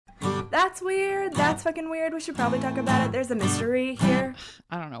That's weird. That's fucking weird. We should probably talk about it. There's a mystery here.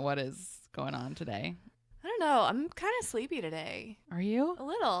 I don't know what is going on today. I don't know. I'm kind of sleepy today. Are you? A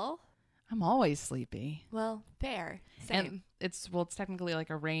little. I'm always sleepy. Well, fair. Same. And it's technically like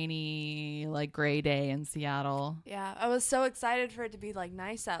a rainy, like gray day in Seattle. Yeah. I was so excited for it to be like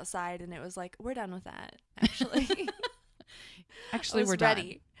nice outside, and it was like, we're done with that, actually. Actually, we're ready.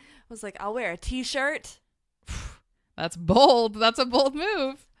 done. I was like, I'll wear a t-shirt. That's bold. That's a bold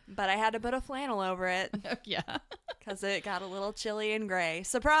move. But I had to put a flannel over it. Yeah. Because it got a little chilly and gray.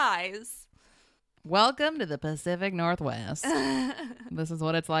 Surprise. Welcome to the Pacific Northwest. This is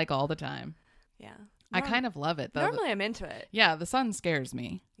what it's like all the time. Yeah. I kind of love it, though. Normally I'm into it. Yeah, the sun scares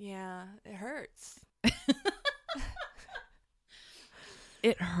me. Yeah, it hurts.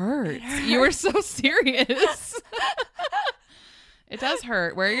 It hurts. You were so serious. It does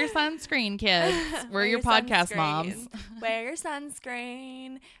hurt. Wear your sunscreen, kids. Wear your podcast moms. Wear your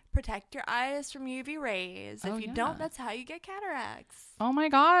sunscreen. Protect your eyes from UV rays. If you don't, that's how you get cataracts. Oh my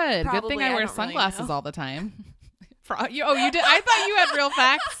God. Probably. Good thing I wear sunglasses really all the time. You did? I thought you had real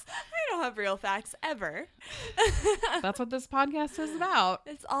facts. I don't have real facts ever. That's what this podcast is about.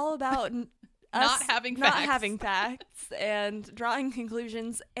 It's all about not having facts and drawing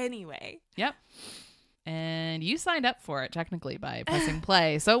conclusions anyway. Yep. And you signed up for it technically by pressing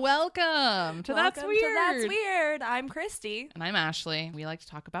play. So welcome to That's Weird. To That's Weird. I'm Christy. And I'm Ashley. We like to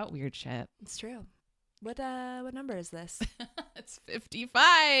talk about weird shit. It's true. What number is this? It's 55.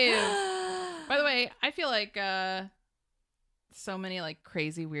 By the way, I feel like so many like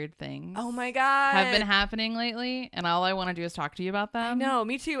crazy weird things. Oh my God. Have been happening lately, and all I want to do is talk to you about them. I know,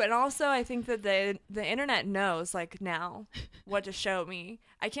 me too. And also I think that the internet knows like now what to show me.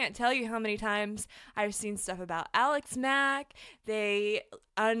 I can't tell you how many times I've seen stuff about Alex Mack. They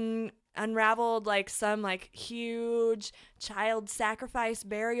unraveled like some like huge child sacrifice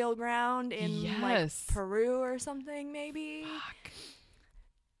burial ground in like Peru or something maybe. Fuck.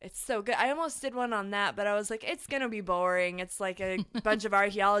 It's so good. I almost did one on that, but I was like, it's gonna be boring. It's like a bunch of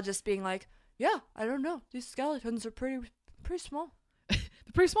archaeologists being like, yeah, I don't know, these skeletons are pretty small. They're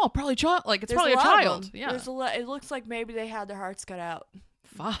pretty small, probably child. Like it's There's probably a child. Yeah. There's a lot. It looks like maybe they had their hearts cut out.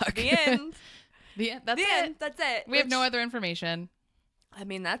 Fuck. The end. The end. That's the it. end. That's it. We have no other information. I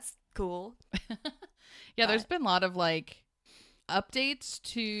mean, that's cool. Yeah, there's been a lot of like updates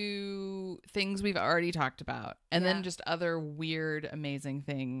to things we've already talked about, and then just other weird, amazing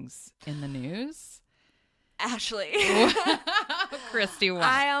things in the news. Ashley. Christy, what?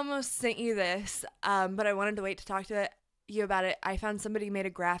 I almost sent you this, but I wanted to wait to talk to you about it. I found somebody made a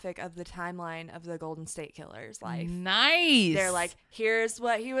graphic of the timeline of the Golden State Killer's life. Nice. They're like, here's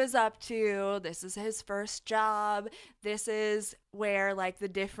what he was up to. This is his first job. This is where like the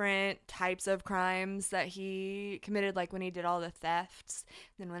different types of crimes that he committed, like when he did all the thefts,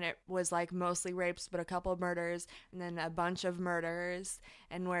 then when it was like mostly rapes but a couple of murders, and then a bunch of murders,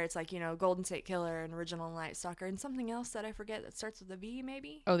 and where it's like, you know, Golden State Killer and Original Night Stalker and something else that I forget that starts with a V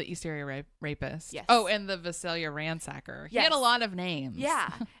maybe. Oh, the East Area Rapist. Yes. Oh, and the Visalia Ransacker. He had a lot of names.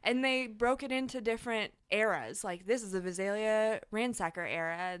 Yeah. And they broke it into different eras. Like, this is the Visalia Ransacker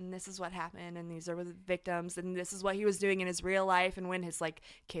era, and this is what happened, and these are the victims, and this is what he was doing in his real life, and when his like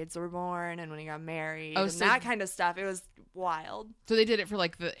kids were born, and when he got married, and that kind of stuff. It was wild. So they did it for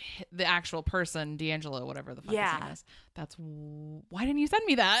like the actual person, D'Angelo, whatever the fuck his name is. That's why didn't you send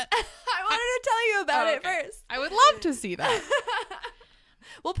me that? I wanted to tell you about it first. I would love to see that.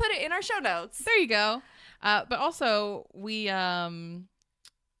 We'll put it in our show notes. There you go. But also we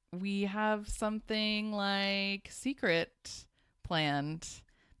have something like secret planned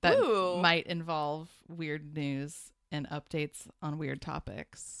that might involve weird news and updates on weird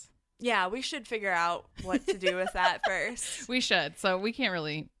topics. Yeah, we should figure out what to do with that first. We should. So we're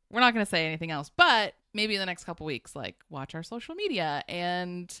not going to say anything else, but maybe in the next couple weeks, like watch our social media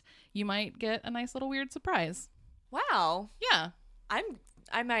and you might get a nice little weird surprise. Wow. Yeah. I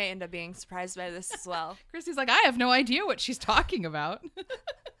might end up being surprised by this as well. Christy's like, I have no idea what she's talking about.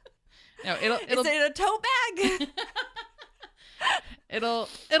 No, it'll Is it a tote bag?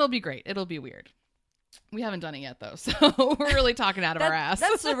 it'll be great. It'll be weird. We haven't done it yet though, so we're really talking out of our ass.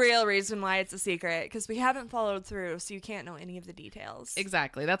 That's the real reason why it's a secret, because we haven't followed through, so you can't know any of the details.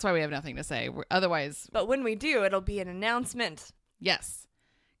 Exactly. That's why we have nothing to say. Otherwise. But when we do, it'll be an announcement. Yes.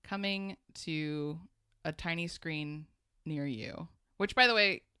 Coming to a tiny screen near you. Which, by the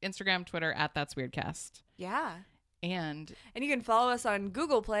way, Instagram, Twitter, @That'sWeirdCast. Yeah. And you can follow us on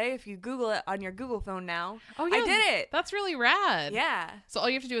Google Play if you Google it on your Google phone now. Oh, yeah. I did it. That's really rad. Yeah. So all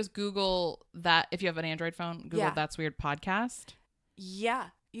you have to do is Google that. If you have an Android phone, Google That's Weird Podcast. Yeah.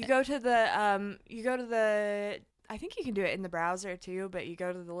 You go to the I think you can do it in the browser too, but you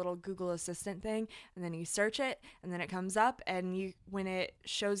go to the little Google Assistant thing and then you search it and then it comes up, and when it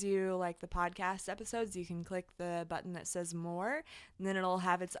shows you like the podcast episodes, you can click the button that says more, and then it'll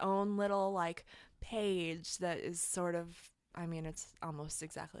have its own little like page that is sort of, I mean, it's almost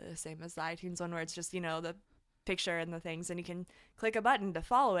exactly the same as the iTunes one where it's just, the picture and the things, and you can click a button to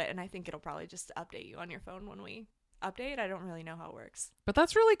follow it, and I think it'll probably just update you on your phone when we update. I don't really know how it works. But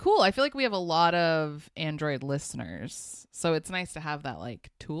that's really cool. I feel like we have a lot of Android listeners, so it's nice to have that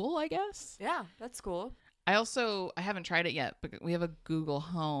like tool, I guess. Yeah, that's cool. I haven't tried it yet, but we have a Google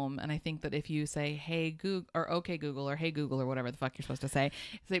Home, and I think that if you say, hey Google, or okay Google, or hey Google, or whatever the fuck you're supposed to say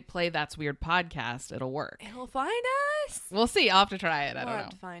play That's Weird Podcast, it'll work. It'll find us. We'll see. I'll have to try it. I don't know. We'll have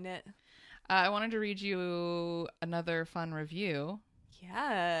to find it. I wanted to read you another fun review.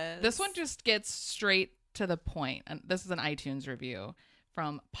 Yes. This one just gets straight to the point. And this is an iTunes review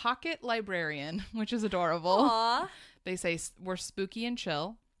from Pocket Librarian, which is adorable. Aww. They say, we're spooky and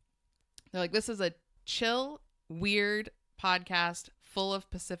chill. They're like, this is a chill, weird podcast full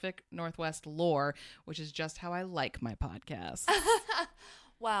of Pacific Northwest lore, which is just how I like my podcasts.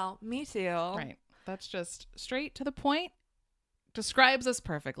 Wow, me too. Right. That's just straight to the point. Describes us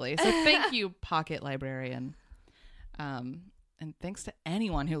perfectly. So thank you, Pocket Librarian. And thanks to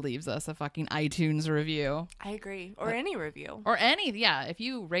anyone who leaves us a fucking iTunes review. I agree. Or any review. Or any, yeah. If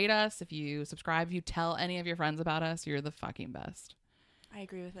you rate us, if you subscribe, if you tell any of your friends about us, you're the fucking best. I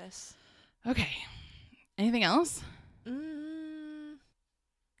agree with this. Okay. Anything else? Nah.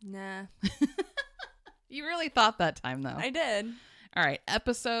 You really thought that time, though. I did. All right.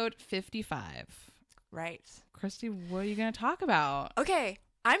 Episode 55. Right. Christy, what are you going to talk about? Okay.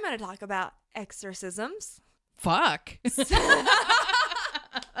 I'm going to talk about exorcisms. Fuck. That's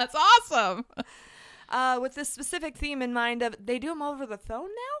awesome. With this specific theme in mind of they do them over the phone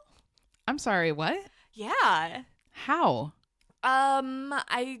now? I'm sorry, what? Yeah. How?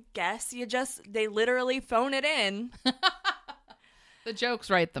 I guess they literally phone it in. The jokes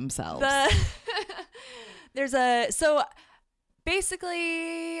write themselves. So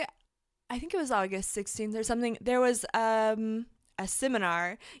basically, I think it was August 16th or something. There was a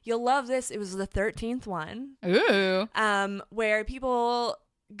seminar. You'll love this. It was the 13th one. Ooh. Where people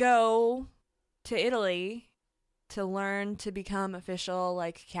go to Italy to learn to become official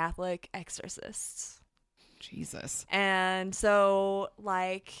like Catholic exorcists. Jesus. And so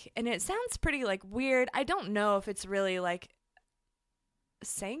and it sounds pretty like weird. I don't know if it's really like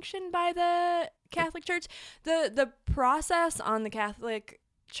sanctioned by the Catholic Church. The process on the Catholic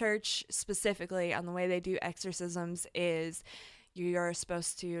Church specifically on the way they do exorcisms is you're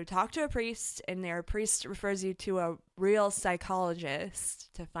supposed to talk to a priest, and their priest refers you to a real psychologist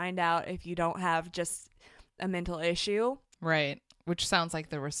to find out if you don't have just a mental issue. Right. Which sounds like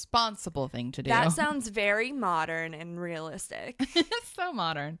the responsible thing to do. That sounds very modern and realistic. It's so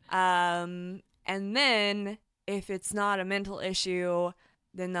modern. And then if it's not a mental issue,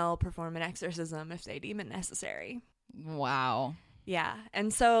 then they'll perform an exorcism if they deem it necessary. Wow. Yeah.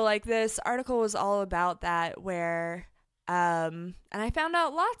 And so this article was all about that, where and I found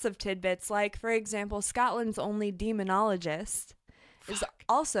out lots of tidbits, like for example, Scotland's only demonologist is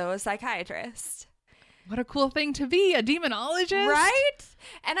also a psychiatrist. What a cool thing to be, a demonologist. Right?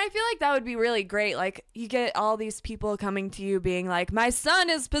 And I feel like that would be really great. Like, you get all these people coming to you being like, my son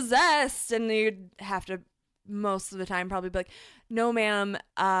is possessed. And you'd have to, most of the time, probably be like, no, ma'am,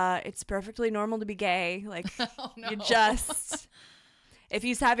 it's perfectly normal to be gay. Like, oh, no. If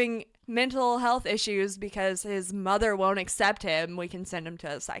he's having mental health issues because his mother won't accept him, we can send him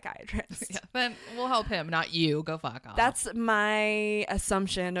to a psychiatrist. Yeah, then we'll help him, not you. Go fuck off. That's my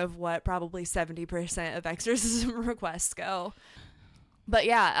assumption of what probably 70% of exorcism requests go. But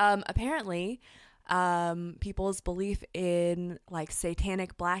yeah, apparently people's belief in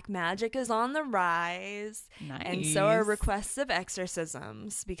satanic black magic is on the rise. Nice. And so are requests of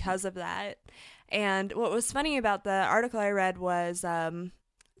exorcisms because of that. And what was funny about the article I read was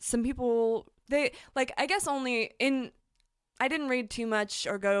some people, I guess I didn't read too much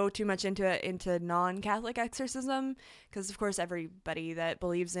or go too much into non-Catholic exorcism, because of course everybody that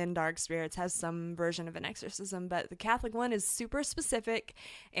believes in dark spirits has some version of an exorcism, but the Catholic one is super specific,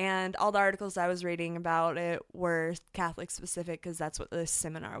 and all the articles I was reading about it were Catholic specific because that's what this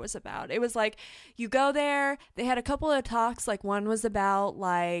seminar was about. It was you go there, they had a couple of talks, one was about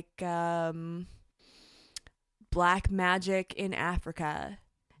black magic in Africa,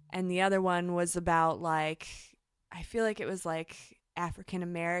 and the other one was about I feel like it was African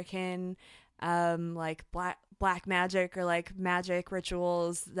American black magic or magic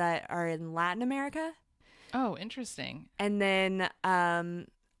rituals that are in Latin America. Oh, interesting. And then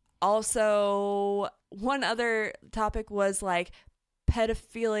also one other topic was like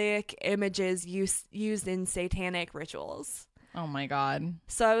pedophilic images used in satanic rituals. Oh my God.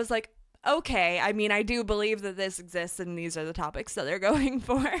 So I was like, okay, I mean, I do believe that this exists and these are the topics that they're going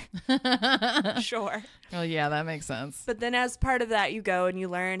for. Sure. Well, yeah, that makes sense. But then as part of that, you go and you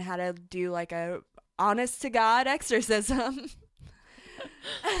learn how to do like a honest to God exorcism.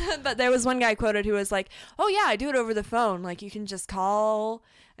 But there was one guy quoted who was like, oh yeah, I do it over the phone. Like, you can just call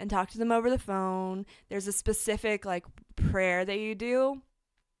and talk to them over the phone. There's a specific like prayer that you do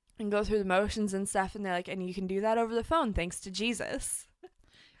and go through the motions and stuff. And they're like, and you can do that over the phone thanks to Jesus.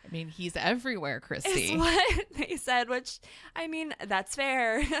 I mean, he's everywhere, Christy. Is what they said, which, I mean, that's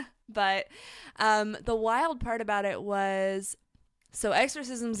fair. But the wild part about it was, so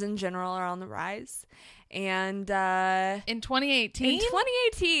exorcisms in general are on the rise. And in 2018? In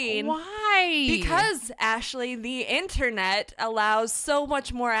 2018. Why? Because, Ashley, the internet allows so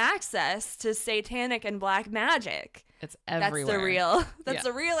much more access to satanic and black magic. It's everywhere. That's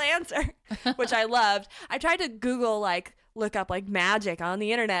the real answer, which I loved. I tried to Google, like, look up, like, magic on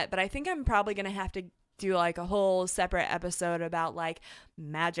the internet, but I think I'm probably going to have to do, like, a whole separate episode about, like,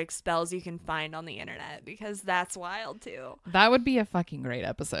 magic spells you can find on the internet, because that's wild, too. That would be a fucking great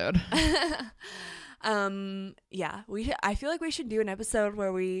episode. Yeah, I feel like we should do an episode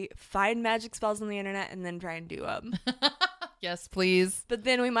where we find magic spells on the internet and then try and do them. Yes, please. But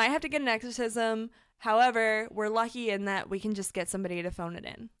then we might have to get an exorcism. However, we're lucky in that we can just get somebody to phone it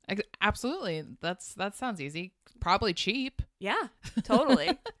in. Absolutely. That sounds easy. Probably cheap. Yeah, totally.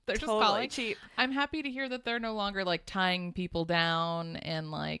 They're just totally calling. cheap. I'm happy to hear that they're no longer like tying people down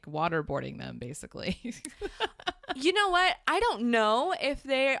and like waterboarding them, basically. You know what? I don't know if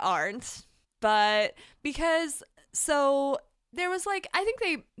they aren't, but because so there was like, I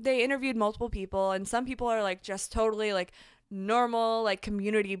think they interviewed multiple people, and some people are like just totally like normal like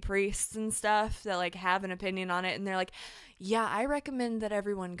community priests and stuff that like have an opinion on it, and they're like, yeah, I recommend that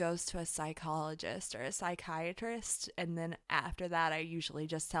everyone goes to a psychologist or a psychiatrist, and then after that I usually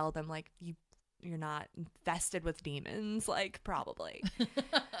just tell them like, you're not infested with demons, like, probably.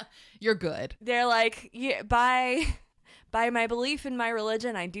 You're good. They're like, yeah, by my belief in my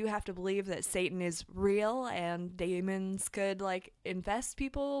religion, I do have to believe that Satan is real and demons could like infest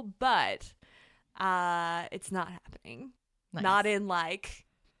people, but it's not happening. Nice. Not in like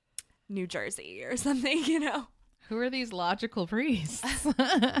New Jersey or something, you know. Who are these logical priests?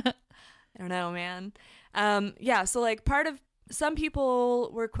 I don't know, man. Yeah, so like some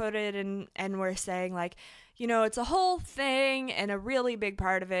people were quoted and were saying like, you know, it's a whole thing, and a really big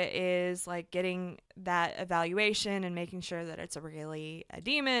part of it is like getting that evaluation and making sure that it's really a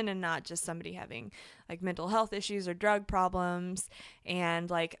demon and not just somebody having like mental health issues or drug problems. And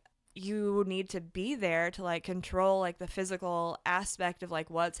like, you need to be there to like control like the physical aspect of like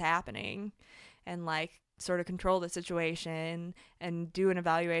what's happening, and like sort of control the situation and do an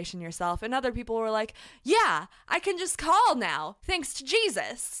evaluation yourself. And other people were like, yeah, I can just call now thanks to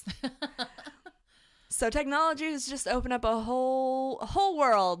Jesus. So technology has just opened up a whole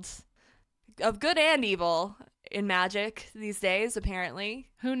world of good and evil in magic these days, apparently.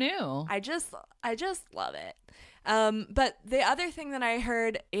 Who knew? I just love it. But the other thing that I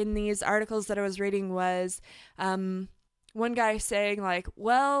heard in these articles that I was reading was one guy saying like,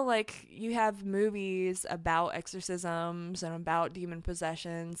 well, like, you have movies about exorcisms and about demon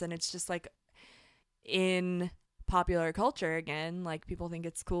possessions, and it's just like in popular culture again, like, people think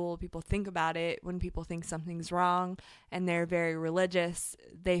it's cool, people think about it. When people think something's wrong and they're very religious,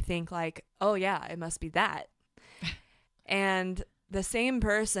 they think like, oh yeah, it must be that. And the same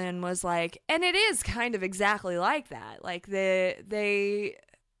person was like, and it is kind of exactly like that. Like, they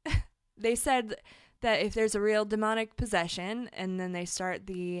said that if there's a real demonic possession and then they start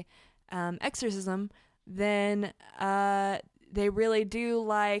the exorcism, then they really do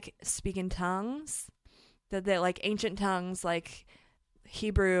like speak in tongues, that they like ancient tongues, like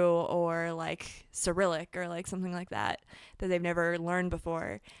Hebrew or like Cyrillic or like something like that they've never learned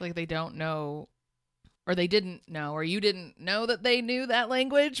before. Like they don't know, or they didn't know, or you didn't know that they knew that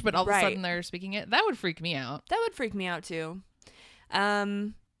language, but all of a sudden they're speaking it. That would freak me out. That would freak me out too.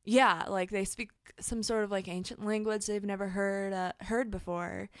 Yeah, like they speak some sort of like ancient language they've never heard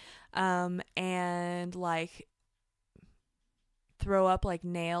before, and like throw up like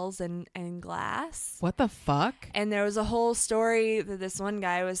nails and glass. What the fuck? And there was a whole story that this one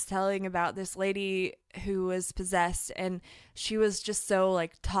guy was telling about this lady who was possessed, and she was just so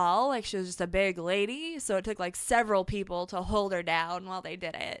like tall, like she was just a big lady, so it took like several people to hold her down while they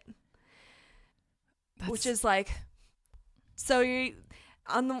did it. Which is like, so you,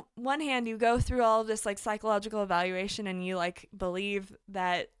 on the one hand, you go through all of this like psychological evaluation and you like believe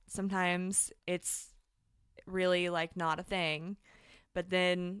that sometimes it's really like not a thing. But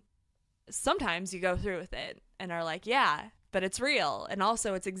then sometimes you go through with it and are like, yeah, but it's real. And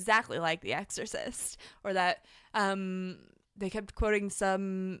also it's exactly like The Exorcist, or that they kept quoting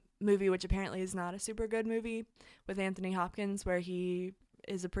some movie, which apparently is not a super good movie, with Anthony Hopkins, where he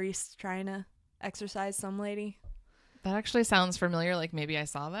is a priest trying to exorcise some lady. That actually sounds familiar. Like maybe I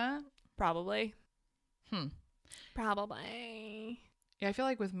saw that. Probably. Hmm. Probably. Yeah, I feel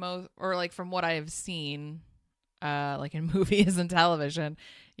like with most, or like from what I have seen, like in movies and television,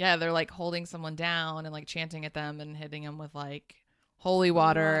 yeah, they're like holding someone down and like chanting at them and hitting them with like holy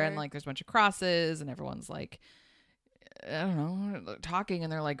water, and like there's a bunch of crosses and everyone's like, I don't know, talking,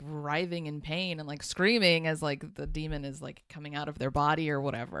 and they're like writhing in pain and like screaming as like the demon is like coming out of their body or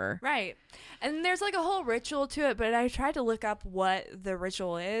whatever. Right. And there's like a whole ritual to it, but I tried to look up what the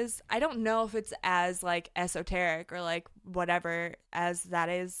ritual is. I don't know if it's as like esoteric or like whatever as that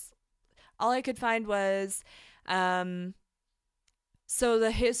is. All I could find was so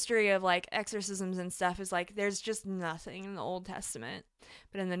the history of like exorcisms and stuff is like there's just nothing in the Old Testament.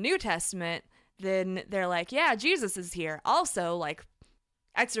 But in the New Testament, then they're like, yeah, Jesus is here. Also, like,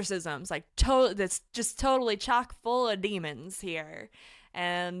 exorcisms, like, that's just totally chock full of demons here.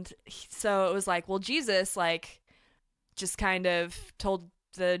 And so it was like, well, Jesus, like, just kind of told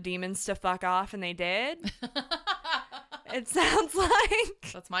the demons to fuck off, and they did. It sounds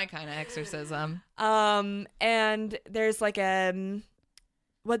like. That's my kind of exorcism. And there's like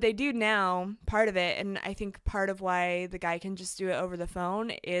what they do now, part of it, and I think part of why the guy can just do it over the phone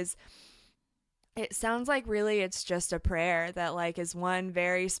is, it sounds like really it's just a prayer that like is one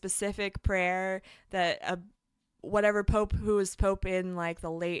very specific prayer that whatever pope who was pope in like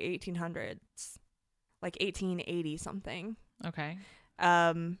the late 1800s, like 1880 something. Okay.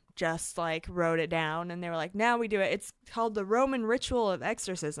 Just like wrote it down, and they were like, now we do it. It's called the Roman Ritual of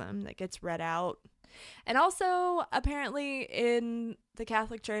Exorcism that gets read out. And also apparently in the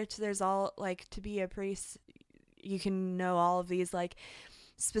Catholic Church, there's all like, to be a priest, you can know all of these like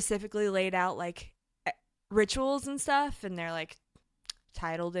specifically laid out like rituals and stuff, and they're like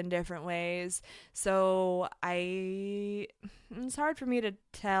titled in different ways. So it's hard for me to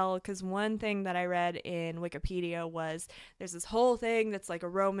tell, because one thing that I read in Wikipedia was there's this whole thing that's like the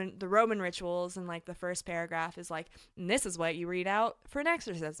Roman rituals, and like the first paragraph is like, and this is what you read out for an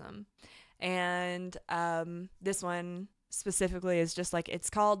exorcism. And this one specifically is just like, it's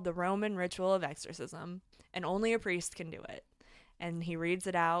called the Roman Ritual of Exorcism, and only a priest can do it. And he reads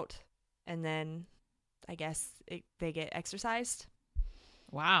it out, and then I guess they get exorcised.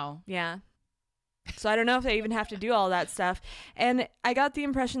 Wow. Yeah. So I don't know if they even have to do all that stuff. And I got the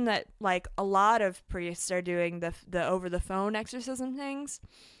impression that like a lot of priests are doing the over the phone exorcism things.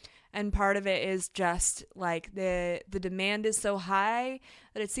 And part of it is just like the demand is so high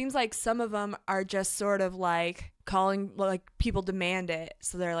that it seems like some of them are just sort of like calling, like people demand it.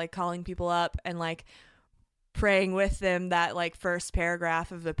 So they're like calling people up and like praying with them that like first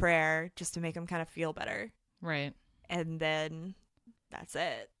paragraph of the prayer just to make them kind of feel better. Right. And then that's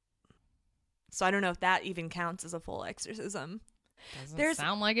it. So I don't know if that even counts as a full exorcism. Doesn't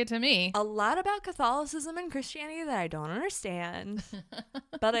sound like it to me. A lot about Catholicism and Christianity that I don't understand,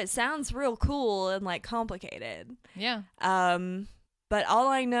 but it sounds real cool and like complicated. Yeah. But all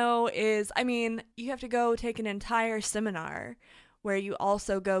I know is, I mean, you have to go take an entire seminar where you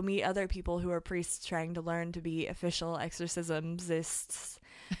also go meet other people who are priests trying to learn to be official exorcismists.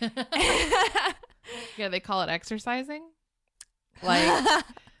 Yeah, they call it exercising. Like,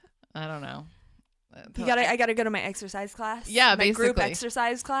 I don't know. I gotta go to my exercise class. Yeah, my basically. group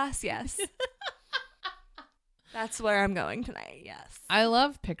exercise class. Yes. That's where I'm going tonight. Yes. I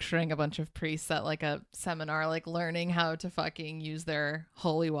love picturing a bunch of priests at like a seminar, like learning how to fucking use their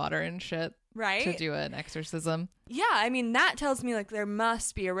holy water and shit. Right. To do an exorcism. Yeah, I mean, that tells me like there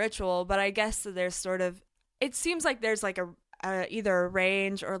must be a ritual, but I guess that there's sort of, it seems like there's like either a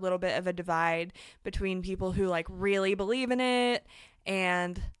range or a little bit of a divide between people who like really believe in it,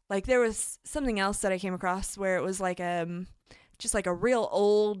 and like there was something else that I came across where it was like just like a real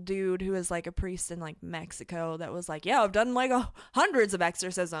old dude who was like a priest in like Mexico that was like, yeah, I've done like hundreds of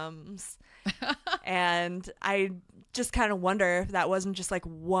exorcisms. And I just kind of wonder if that wasn't just like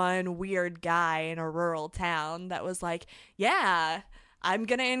one weird guy in a rural town that was like, yeah, I'm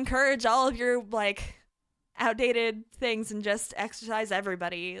gonna encourage all of your like outdated things and just exercise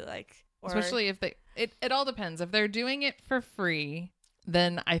everybody, like, or, especially if it all depends. If they're doing it for free,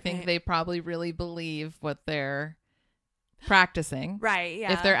 then I think they probably really believe what they're practicing. Right.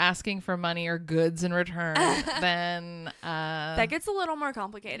 Yeah. If they're asking for money or goods in return, then that gets a little more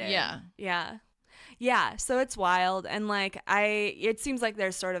complicated. Yeah. Yeah, so it's wild, and like it seems like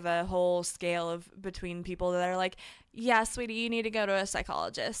there's sort of a whole scale of between people that are like, yeah, sweetie, you need to go to a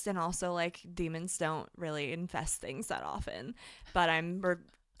psychologist, and also like demons don't really infest things that often, but I'm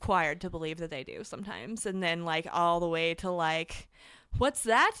required to believe that they do sometimes, and then like all the way to like, what's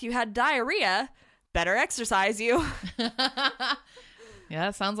that? You had diarrhea? Better exercise you.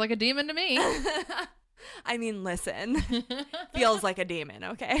 Yeah, sounds like a demon to me. I mean, listen, feels like a demon,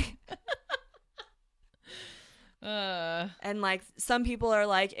 okay? And like some people are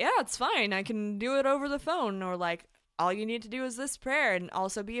like, yeah, it's fine, I can do it over the phone, or like all you need to do is this prayer and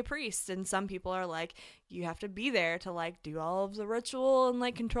also be a priest. And some people are like, you have to be there to like do all of the ritual and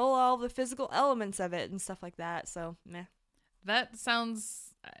like control all the physical elements of it and stuff like that. So meh. That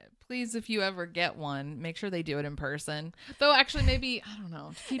sounds. Please, if you ever get one, make sure they do it in person. Though, actually, maybe I don't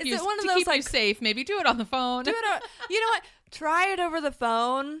know. To keep you safe, maybe do it on the phone. Do it. You know what? Try it over the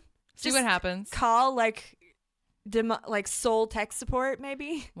phone. See what happens. Call like soul tech support,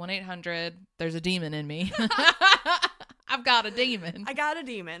 maybe 1-800. There's a demon in me. I've got a demon. I got a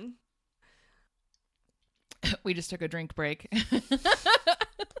demon. We just took a drink break.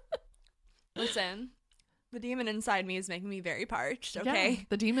 Listen. The demon inside me is making me very parched, okay? Yeah,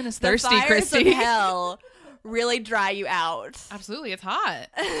 the demon is thirsty, the fires Christy. Of hell really dry you out. Absolutely, it's hot.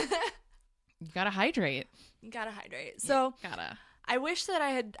 You gotta hydrate. So, gotta. I wish that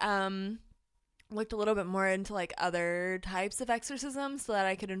I had looked a little bit more into like other types of exorcism so that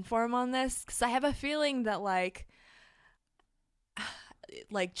I could inform on this, because I have a feeling that like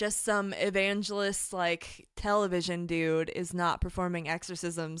just some evangelist like television dude is not performing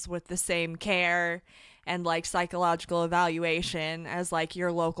exorcisms with the same care and like psychological evaluation as like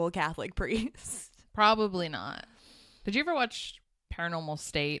your local Catholic priest. Probably not. Did you ever watch Paranormal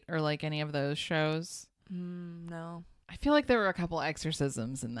State or like any of those shows? No. I feel like there were a couple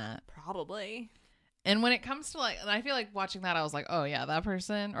exorcisms in that. Probably. And when it comes to like, I feel like watching that, I was like, oh yeah, that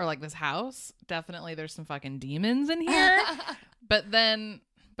person or like this house, definitely there's some fucking demons in here. But at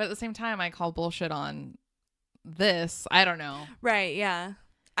the same time, I call bullshit on this. I don't know. Right. Yeah.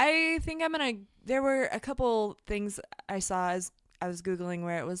 I think there were a couple things I saw as I was Googling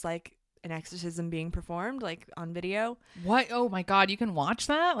where it was like an exorcism being performed like on video. What? Oh my God. You can watch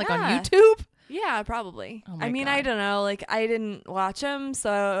that like on Yeah. YouTube? Yeah, probably. Oh I mean, God. I don't know. Like I didn't watch them.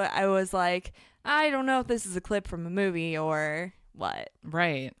 So I was like, I don't know if this is a clip from a movie or what.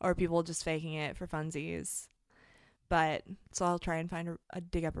 Right. Or people just faking it for funsies. But so I'll try and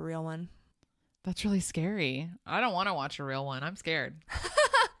dig up a real one. That's really scary. I don't want to watch a real one. I'm scared.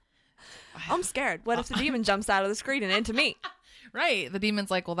 I'm scared. What if the demon jumps out of the screen and into me? Right. The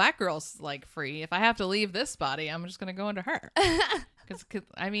demon's like, well, that girl's like free. If I have to leave this body, I'm just going to go into her. Because,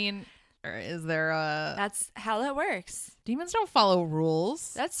 I mean, is there a... That's how that works. Demons don't follow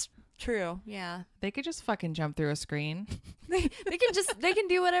rules. That's true. Yeah. They could just fucking jump through a screen. they can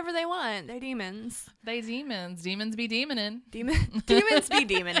do whatever they want. They're demons. Demons. Demons be demonin'. Demons be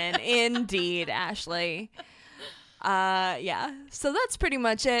demonin'. Indeed, Ashley. Yeah. So that's pretty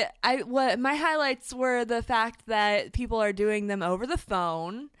much it. What my highlights were the fact that people are doing them over the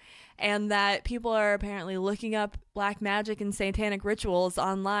phone, and that people are apparently looking up black magic and satanic rituals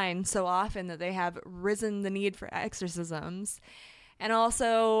online so often that they have risen the need for exorcisms. And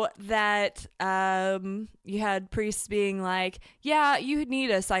also that you had priests being like, yeah, you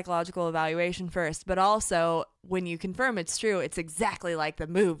need a psychological evaluation first, but also when you confirm it's true, it's exactly like the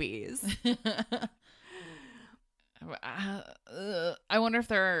movies. I wonder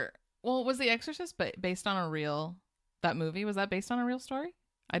if was The Exorcist based on that movie? Was that based on a real story?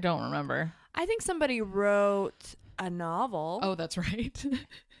 I don't remember. I think somebody wrote a novel. Oh, that's right.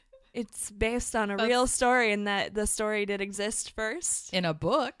 It's based on a real story, and that the story did exist first. In a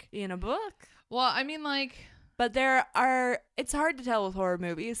book? Well, I mean, like... But it's hard to tell with horror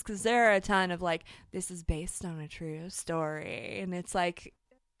movies, because there are a ton of, like, this is based on a true story. And it's, like,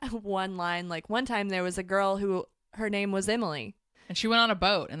 one line. Like, one time there was a girl who, her name was Emily. And she went on a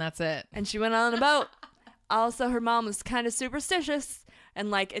boat, and that's it. And she went on a boat. Also, her mom was kind of superstitious. And,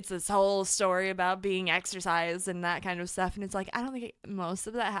 like, it's this whole story about being exorcised and that kind of stuff. And it's like, I don't think most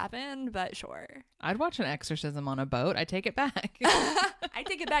of that happened, but sure. I'd watch an exorcism on a boat. I take it back. I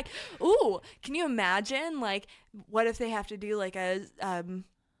take it back. Ooh, can you imagine, like, what if they have to do, like, a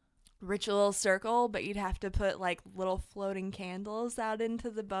ritual circle, but you'd have to put, like, little floating candles out into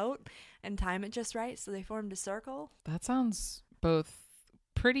the boat and time it just right so they formed a circle? That sounds both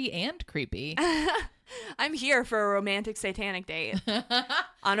pretty and creepy. I'm here for a romantic satanic date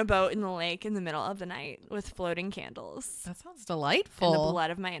on a boat in the lake in the middle of the night with floating candles. That sounds delightful. And the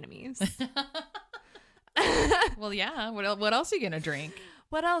blood of my enemies. Well, yeah. What else are you gonna drink?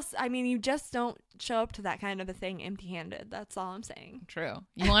 What else? I mean, you just don't show up to that kind of a thing empty-handed. That's all I'm saying. True.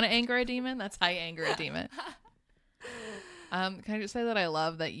 You want to anger a demon? That's how you anger a demon. Can I just say that I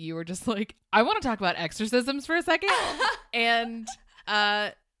love that you were just like, I want to talk about exorcisms for a second. And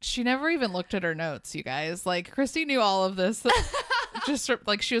she never even looked at her notes, you guys. Like, Christy knew all of this. Just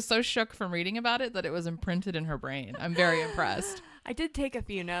like, she was so shook from reading about it that it was imprinted in her brain. I'm very impressed. I did take a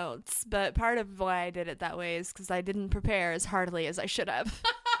few notes, but part of why I did it that way is because I didn't prepare as heartily as I should have.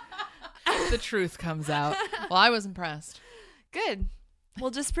 The truth comes out. Well, I was impressed. Good.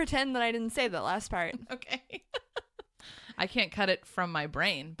 We'll just pretend that I didn't say that last part. Okay. I can't cut it from my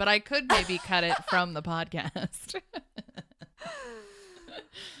brain, but I could maybe cut it from the podcast.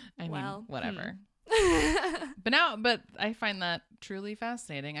 I mean, whatever. But I find that truly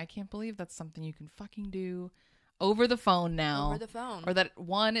fascinating. I can't believe that's something you can fucking do over the phone now. Over the phone. Or that,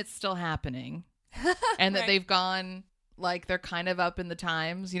 one, it's still happening. And that they've gone, like, they're kind of up in the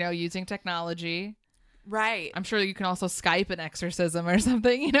times, you know, using technology. Right. I'm sure you can also Skype an exorcism or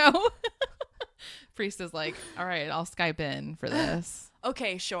something, you know? Priest is like, all right, I'll Skype in for this.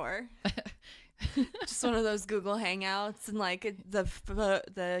 Okay, sure. Just one of those Google Hangouts, and like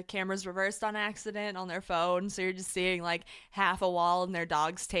the camera's reversed on accident on their phone, so you're just seeing like half a wall and their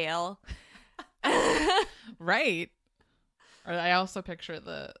dog's tail. Right. Or I also picture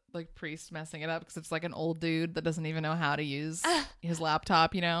the like priest messing it up because it's like an old dude that doesn't even know how to use his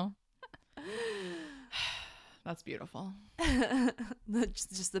laptop, you know? That's beautiful.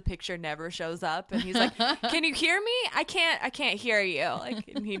 Just the picture never shows up, and he's like, "Can you hear me? I can't hear you." Like,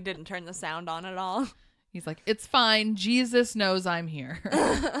 and he didn't turn the sound on at all. He's like, "It's fine. Jesus knows I'm here.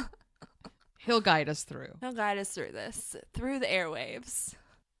 He'll guide us through. He'll guide us through this, through the airwaves."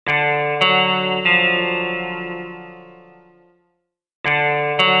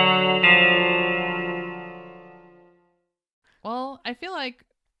 Well, I feel like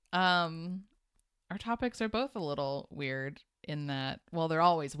our topics are both a little weird in that, well, they're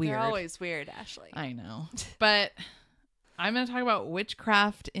always weird. They're always weird, Ashley. I know. But I'm going to talk about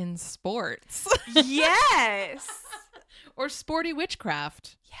witchcraft in sports. Yes. Or sporty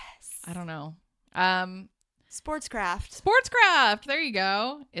witchcraft. Yes. I don't know. Sportscraft. Sportscraft. There you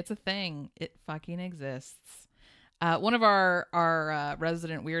go. It's a thing. It fucking exists. One of our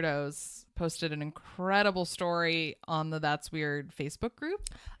resident weirdos posted an incredible story on the That's Weird Facebook group.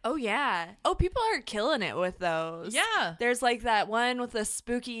 Oh, yeah. Oh, people are killing it with those. Yeah. There's like that one with the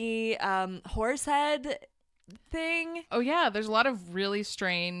spooky horse head thing. Oh, yeah. There's a lot of really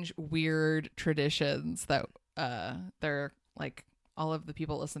strange, weird traditions that they're like, all of the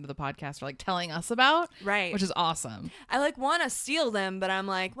people listen to the podcast are like telling us about. Right. Which is awesome. I like want to steal them, but I'm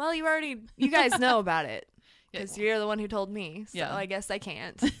like, well, you guys know about it. Because you're the one who told me, so yeah. I guess I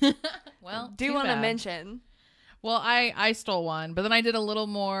can't. Well, do want to mention. Well, I stole one, but then I did a little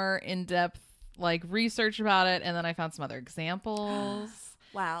more in-depth like research about it, and then I found some other examples.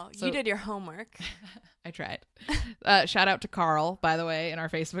 Wow, So, you did your homework. I tried. Shout out to Carl, by the way, in our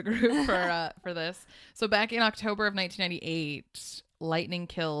Facebook group for this. So back in October of 1998, lightning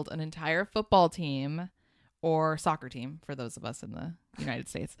killed an entire football team. Or soccer team, for those of us in the United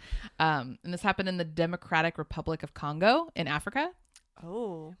States. And this happened in the Democratic Republic of Congo in Africa.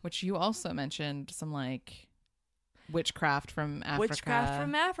 Oh. Which you also mentioned some, like, witchcraft from Africa. Witchcraft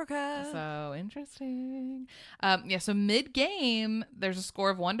from Africa. So interesting. Yeah, so mid-game, there's a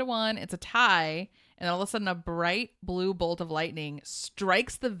score of 1-1. It's a tie. And all of a sudden, a bright blue bolt of lightning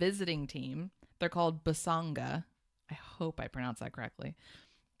strikes the visiting team. They're called Basanga. I hope I pronounced that correctly.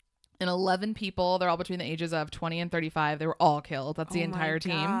 And 11 people, they're all between the ages of 20 and 35. They were all killed. That's the entire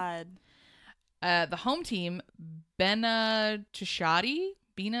team. God. The home team, Bena Chishadi,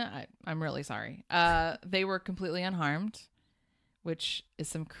 I'm really sorry. They were completely unharmed, which is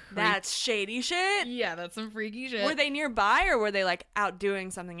some That's shady shit. Yeah, that's some freaky shit. Were they nearby, or were they like out doing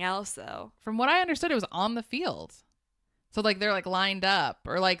something else though? From what I understood, it was on the field. So like they're like lined up,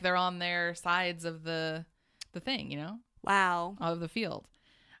 or like they're on their sides of the thing, you know? Wow. Of the field.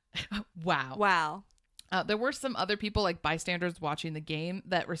 Wow. There were some other people, like bystanders watching the game,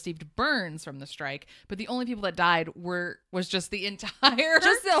 that received burns from the strike, but the only people that died was just the entire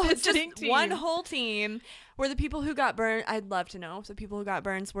just team. One whole team. Were the people who got burned? I'd love to know if the people who got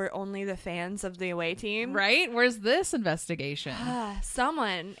burns were only the fans of the away team. Right? Where's this investigation?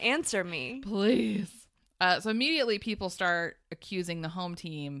 Someone answer me, please. So immediately people start accusing the home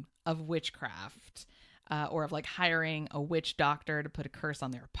team of witchcraft. Or of like hiring a witch doctor to put a curse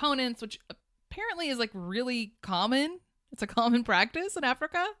on their opponents, which apparently is like really common. It's a common practice in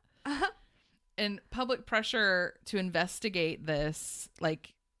Africa. And public pressure to investigate this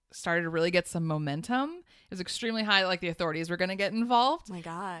like started to really get some momentum. was extremely high, like the authorities were going to get involved. Oh my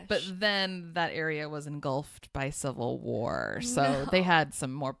gosh. But then that area was engulfed by civil war. So No. they had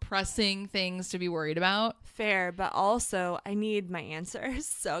some more pressing things to be worried about. Fair, but also I need my answers,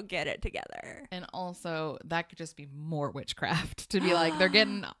 so get it together. And also that could just be more witchcraft to be like, they're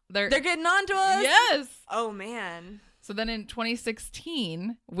getting onto us. Yes. Oh man. So then in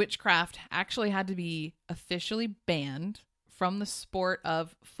 2016, witchcraft actually had to be officially banned from the sport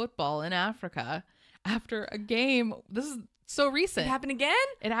of football in Africa after a game. This is so recent. It happened again?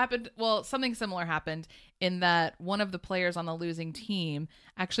 It happened. Well, something similar happened in that one of the players on the losing team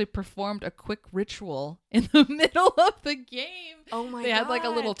actually performed a quick ritual in the middle of the game. Oh my god. They had like a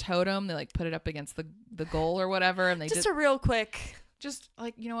little totem. They like put it up against the goal or whatever. And they just a real quick. Just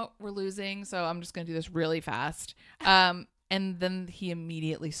like, you know what, we're losing, so I'm just going to do this really fast. And then he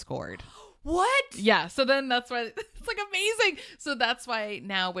immediately scored. What? Yeah, so then that's why it's like amazing. So that's why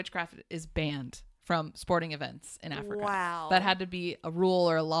now witchcraft is banned from sporting events in Africa. Wow. That had to be a rule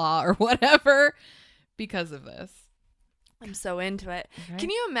or a law or whatever because of this. I'm so into it. Right? Can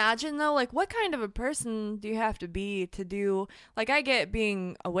you imagine though, like what kind of a person do you have to be to do, like I get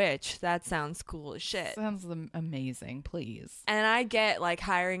being a witch, that sounds cool as shit. Sounds amazing, please. And I get like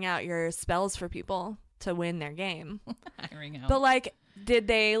hiring out your spells for people to win their game. Hiring out. But like, did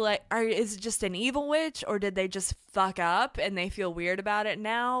they is it just an evil witch, or did they just fuck up and they feel weird about it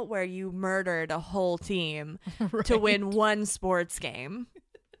now where you murdered a whole team to win one sports game?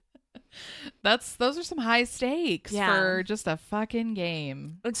 Those are some high stakes Yeah. for just a fucking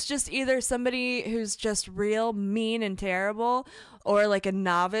game. It's just either somebody who's just real mean and terrible, or like a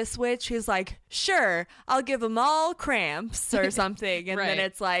novice witch who's like, sure, I'll give them all cramps or something. And then Right.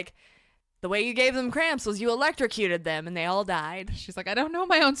 it's like, the way you gave them cramps was you electrocuted them and they all died. She's like, I don't know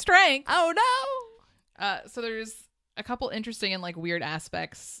my own strength. Oh no. So there's a couple interesting and like weird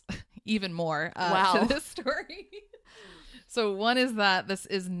aspects, even more Wow. to this story. So one is that this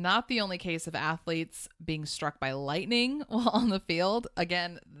is not the only case of athletes being struck by lightning while on the field.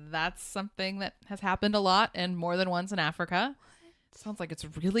 Again, that's something that has happened a lot and more than once in Africa. Sounds like it's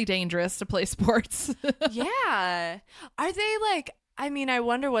really dangerous to play sports. Yeah. Are they like, I mean, I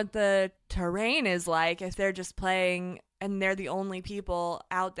wonder what the terrain is like if they're just playing and they're the only people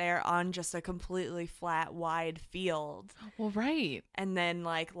out there on just a completely flat, wide field. Well, right. And then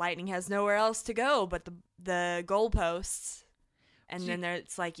like lightning has nowhere else to go but the goalposts. And then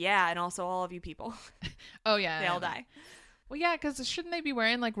it's like, yeah, and also all of you people. Oh, yeah. They all die. Well, yeah, because shouldn't they be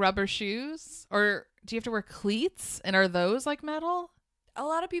wearing like rubber shoes? Or do you have to wear cleats? And are those like metal? A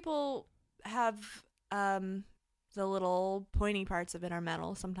lot of people have the little pointy parts of it are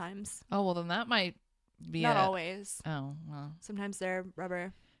metal sometimes. Oh, well, then that might be Not always. Oh, well. Sometimes they're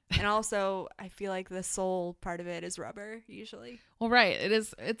rubber. And also, I feel like the sole part of it is rubber, usually. Well, right.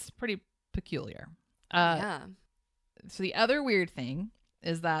 It's pretty peculiar. Yeah. So the other weird thing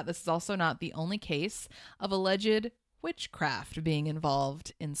is that this is also not the only case of alleged witchcraft being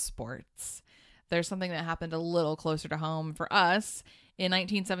involved in sports. There's something that happened a little closer to home for us. In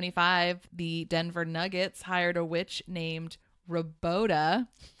 1975, the Denver Nuggets hired a witch named Roboda.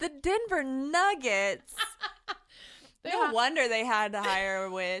 The Denver Nuggets. No wonder they had to hire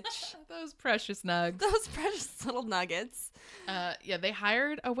a witch. Those precious nugs. Those precious little nuggets. Yeah, they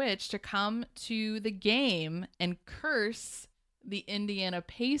hired a witch to come to the game and curse the Indiana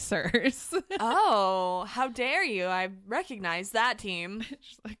Pacers. Oh, how dare you. I recognize that team.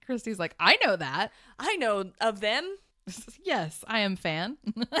 Christy's like, I know that. I know of them. Yes, I am fan.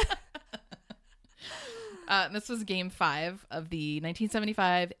 This was game 5 of the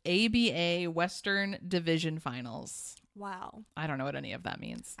 1975 ABA Western Division Finals. Wow. I don't know what any of that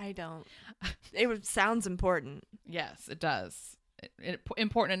means. I don't. Sounds important. Yes, it does.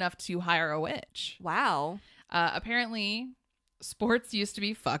 Important enough to hire a witch. Wow. Apparently, sports used to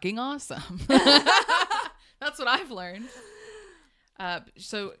be fucking awesome. That's what I've learned.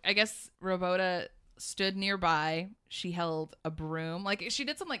 So I guess Roboda stood nearby. She held a broom. Like, she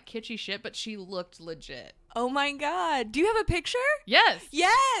did some like kitschy shit, but she looked legit. Oh my God. Do you have a picture? Yes.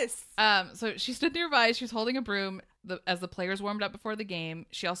 Yes. So she stood nearby. She was holding a broom as the players warmed up before the game.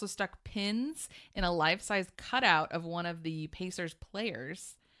 She also stuck pins in a life-size cutout of one of the Pacers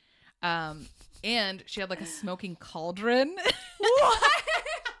players. And she had like a smoking cauldron. What?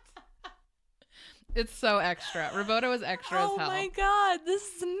 It's so extra. Roboda was extra as hell. Oh my God. This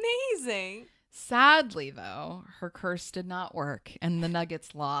is amazing. Sadly, though, her curse did not work and the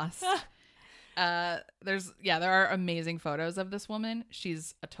Nuggets lost. There are amazing photos of this woman.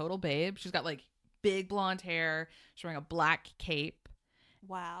 She's a total babe. She's got like big blonde hair. She's wearing a black cape.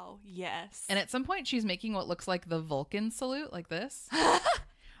 Wow. Yes. And at some point she's making what looks like the Vulcan salute, like this.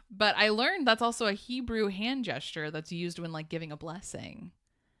 But I learned that's also a Hebrew hand gesture that's used when like giving a blessing.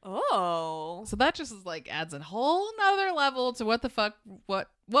 Oh. So that just is like adds a whole nother level to what the fuck, what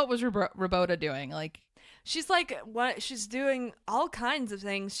was Rabota doing? Like, She's like, what? She's doing all kinds of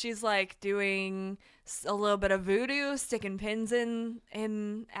things. She's like doing a little bit of voodoo, sticking pins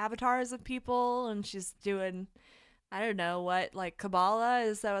in avatars of people, and she's doing, I don't know what, like Kabbalah,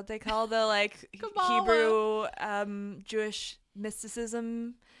 is that what they call the like Hebrew Jewish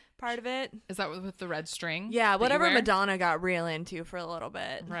mysticism part of it? Is that with the red string? Yeah, whatever Madonna got real into for a little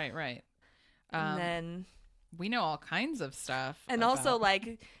bit. Right. And then we know all kinds of stuff. And also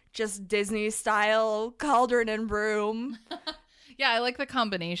like just Disney style cauldron and broom. Yeah, I like the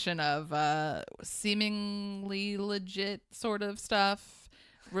combination of seemingly legit sort of stuff,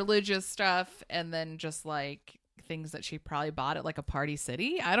 religious stuff, and then just like things that she probably bought at like a Party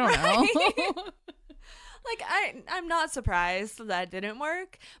City. I don't know. Like, I'm not surprised that didn't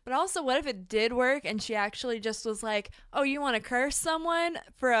work. But also, what if it did work and she actually just was like, oh, you want to curse someone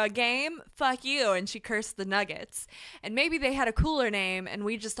for a game? Fuck you. And she cursed the Nuggets. And maybe they had a cooler name and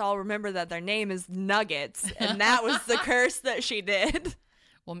we just all remember that their name is Nuggets. And that was the curse that she did.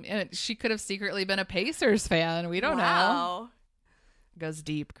 Well, she could have secretly been a Pacers fan. We don't know. It goes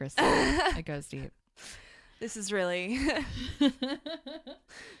deep, Kristen. It goes deep. This is really...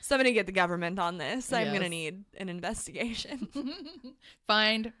 Somebody get the government on this. I'm going to need an investigation.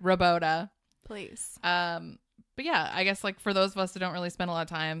 Find Rabota. Please. But yeah, I guess like for those of us who don't really spend a lot of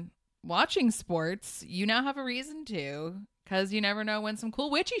time watching sports, you now have a reason to, because you never know when some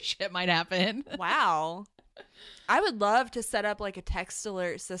cool witchy shit might happen. Wow. I would love to set up like a text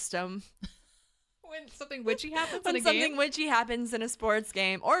alert system. When something witchy happens when in a something game? witchy happens in a sports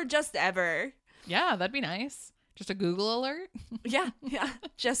game or just ever. Yeah, that'd be nice. Just a Google alert. Yeah.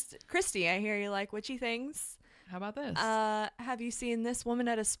 Just, Christy, I hear you like witchy things. How about this? Have you seen this woman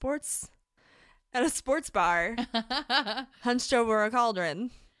at a sports bar hunched over a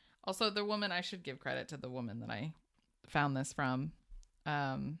cauldron? Also, the woman, I should give credit to the woman that I found this from.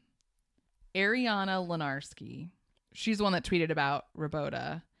 Ariana Lenarski. She's the one that tweeted about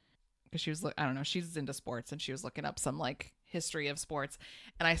Rabota. Because she was, I don't know, she's into sports and she was looking up some like history of sports.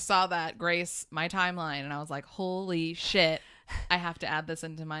 And I saw that grace my timeline and I was like, holy shit, I have to add this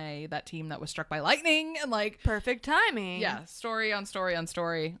into that team that was struck by lightning. And like, perfect timing. Yeah. Story on story on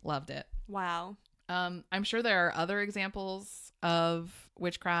story. Loved it. Wow. I'm sure there are other examples of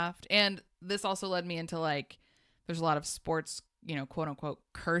witchcraft. And this also led me into like, there's a lot of sports, you know, quote unquote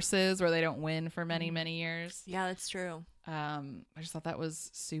curses where they don't win for many, many years. Yeah, that's true. I just thought that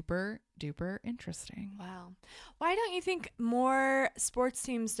was super duper interesting. Wow. Why don't you think more sports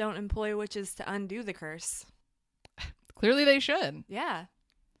teams don't employ witches to undo the curse? Clearly they should. Yeah.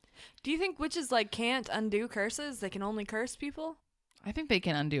 Do you think witches like can't undo curses? They can only curse people? I think they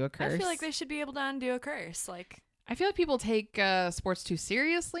can undo a curse. I feel like they should be able to undo a curse. Like, I feel like people take sports too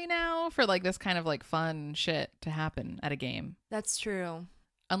seriously now for like this kind of like fun shit to happen at a game. That's true.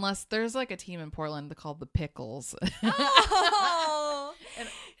 Unless there's like a team in Portland called the Pickles. Oh, and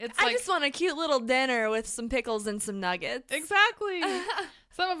it's like, I just want a cute little dinner with some pickles and some nuggets. Exactly.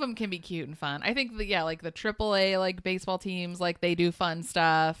 Some of them can be cute and fun. I think like the AAA like baseball teams, like they do fun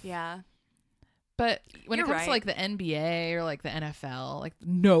stuff. Yeah. But when it comes to like the NBA or like the NFL, like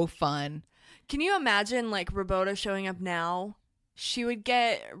no fun. Can you imagine like Rabota showing up now? She would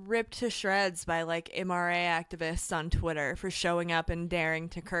get ripped to shreds by like MRA activists on Twitter for showing up and daring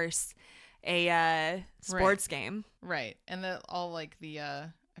to curse a sports game. Right. And I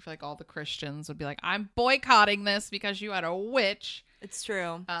feel like all the Christians would be like, I'm boycotting this because you had a witch. It's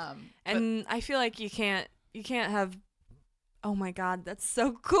true. And I feel like you can't have. Oh my God, that's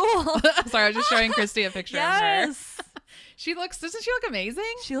so cool. Sorry, I was just showing Christy a picture of her. Yes. Doesn't she look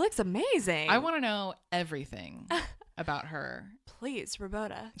amazing? She looks amazing. I want to know everything about her. Please,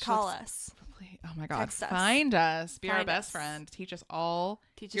 Rabota, call us. Oh my God, Text us. Find us. Be our Find best us. friend. Teach us all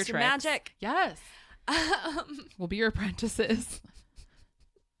Teach your us your tricks. magic. Yes. We'll be your apprentices.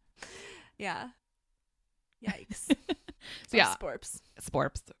 Yeah. Yikes. So yeah.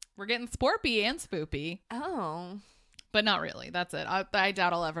 Sporps. We're getting sporpy and spoopy. Oh. But not really. That's it. I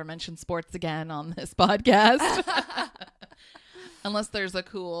doubt I'll ever mention sports again on this podcast. Unless there's a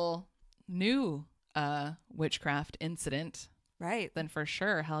cool new witchcraft incident. Right. Then for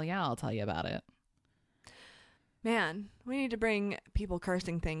sure, hell yeah, I'll tell you about it. Man, we need to bring people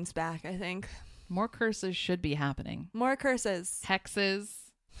cursing things back, I think. More curses should be happening. More curses. Hexes,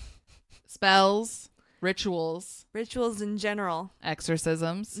 spells, rituals. Rituals in general.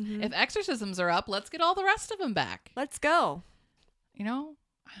 Exorcisms. Mm-hmm. If exorcisms are up, let's get all the rest of them back. Let's go. You know?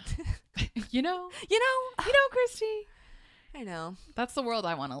 You know, You know, Christy. I know. That's the world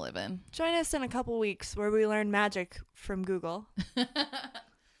I want to live in. Join us in a couple weeks where we learn magic from Google.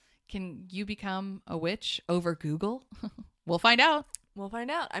 Can you become a witch over Google? We'll find out. We'll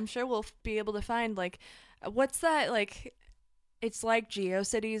find out. I'm sure we'll be able to find, like, what's that, like, it's like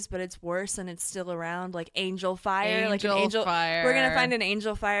GeoCities, but it's worse and it's still around, like Angel Fire. Fire. We're going to find an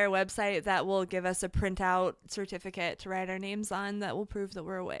Angel Fire website that will give us a printout certificate to write our names on that will prove that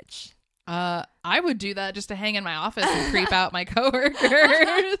we're a witch. I would do that just to hang in my office and creep out my coworkers.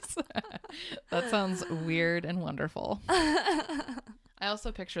 That sounds weird and wonderful. I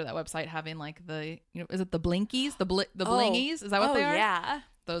also picture that website having like the, is it the blinkies? The blingies? Is that what they are? Yeah.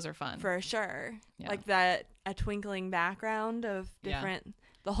 Those are fun. For sure. Yeah. Like a twinkling background of different,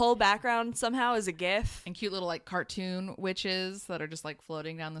 the whole background somehow is a GIF. And cute little like cartoon witches that are just like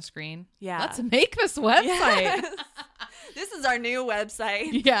floating down the screen. Yeah. Let's make this website. Yes. This is our new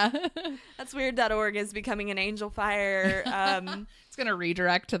website. Yeah. That's weird.org is becoming an Angel Fire It's going to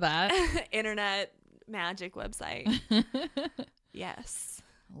redirect to that. internet magic website. Yes.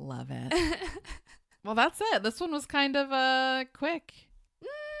 Love it. Well, that's it. This one was kind of quick.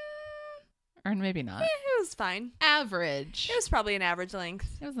 Or maybe not. It was fine. Average. It was probably an average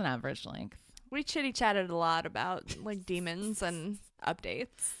length. It was an average length. We chitty chatted a lot about like demons and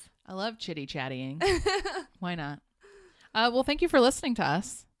updates. I love chitty chatting. Why not? Well, thank you for listening to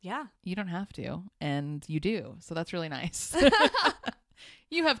us. Yeah. You don't have to, and you do. So that's really nice.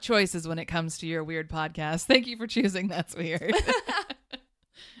 You have choices when it comes to your weird podcast. Thank you for choosing That's Weird.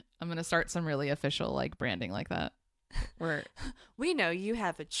 I'm going to start some really official like branding like that. We know you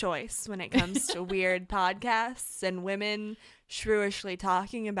have a choice when it comes to weird podcasts and women shrewishly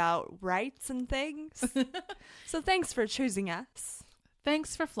talking about rights and things. So thanks for choosing us.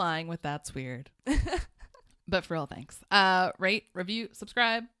 Thanks for flying with That's Weird. But for real, thanks. Rate, review,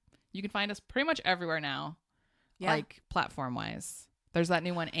 subscribe. You can find us pretty much everywhere now. Yeah. Like platform wise. There's that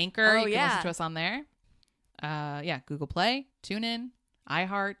new one, Anchor. You can listen to us on there. Google Play, TuneIn,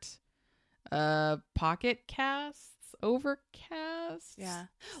 iHeart, Pocket Casts, Overcast. Yeah.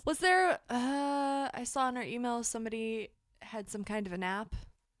 Was there I saw in our email somebody had some kind of an app.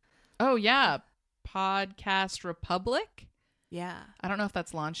 Oh yeah. Podcast Republic. Yeah. I don't know if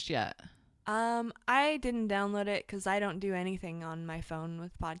that's launched yet. I didn't download it because I don't do anything on my phone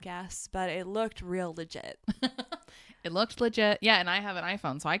with podcasts, but it looked real legit. It looked legit. Yeah, and I have an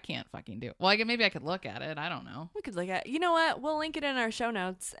iPhone, so I can't fucking do it. Well, maybe I could look at it. I don't know. We could look at it. You know what? We'll link it in our show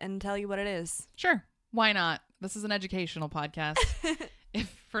notes and tell you what it is. Sure. Why not? This is an educational podcast. If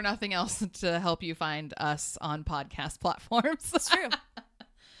for nothing else, to help you find us on podcast platforms. It's true.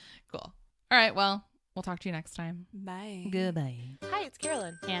 Cool. All right. Well, we'll talk to you next time. Bye. Goodbye. Hi, it's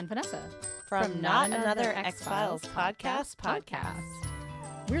Carolyn. And Vanessa From Not Another X-Files podcast.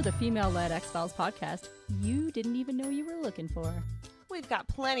 We're the female-led X-Files podcast you didn't even know you were looking for. We've got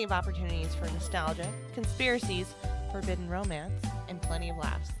plenty of opportunities for nostalgia, conspiracies, forbidden romance, and plenty of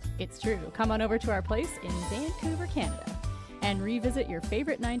laughs. It's true. Come on over to our place in Vancouver, Canada, and revisit your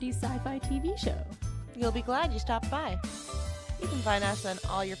favorite 90s sci-fi TV show. You'll be glad you stopped by. You can find us on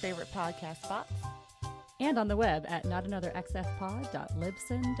all your favorite podcast spots. And on the web at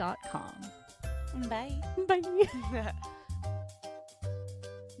notanotherxfpod.libsyn.com. Bye. Bye.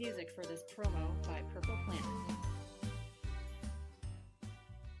 Music for this promo by Purple Planet.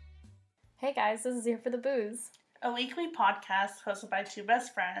 Hey guys, this is Here for the Booze. A weekly podcast hosted by two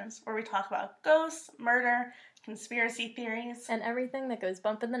best friends where we talk about ghosts, murder, conspiracy theories, And everything that goes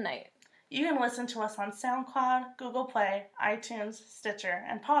bump in the night. You can listen to us on SoundCloud, Google Play, iTunes, Stitcher,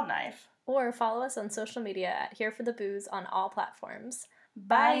 and Podknife. Or follow us on social media at Here for the Booze on all platforms.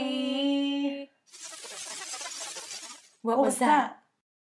 Bye! What was that?